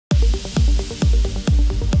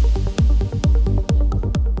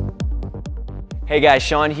Hey guys,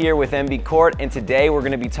 Sean here with MB Quart, and today we're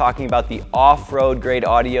going to be talking about the off-road grade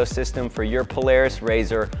audio system for your Polaris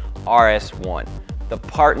RZR RS1. The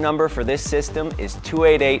part number for this system is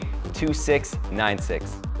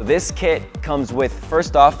 2882696. So this kit comes with,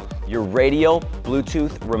 first off, your radial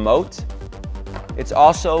Bluetooth remote. It's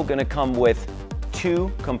also going to come with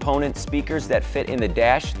 2 component speakers that fit in the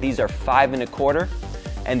dash. These are 5 1/4,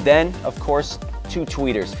 and then, of course, 2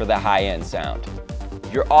 tweeters for the high-end sound.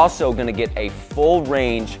 You're also going to get a full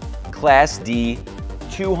range Class D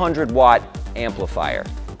 200 watt amplifier.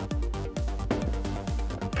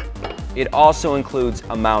 It also includes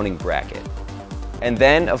a mounting bracket. And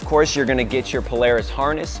then, of course, you're going to get your Polaris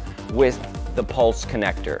harness with the Pulse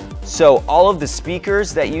connector. So all of the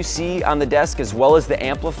speakers that you see on the desk, as well as the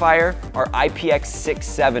amplifier, are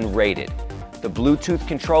IPX6-7 rated. The Bluetooth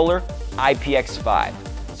controller, IPX5.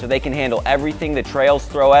 So they can handle everything the trails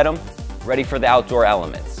throw at them, ready for the outdoor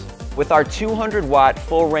elements. With our 200 watt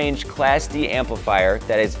full range Class D amplifier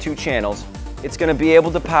that has 2 channels, it's going to be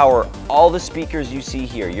able to power all the speakers you see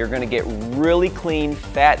here. You're going to get really clean,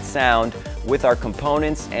 fat sound with our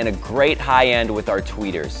components and a great high end with our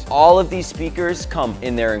tweeters. All of these speakers come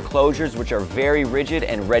in their enclosures, which are very rigid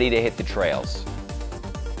and ready to hit the trails.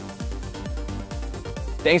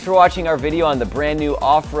 Thanks for watching our video on the brand new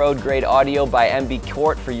off-road grade audio by MB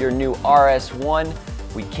Quart for your new RS1.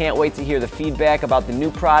 We can't wait to hear the feedback about the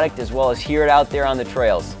new product as well as hear it out there on the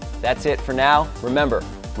trails. That's it for now. Remember,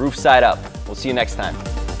 roof side up. We'll see you next time.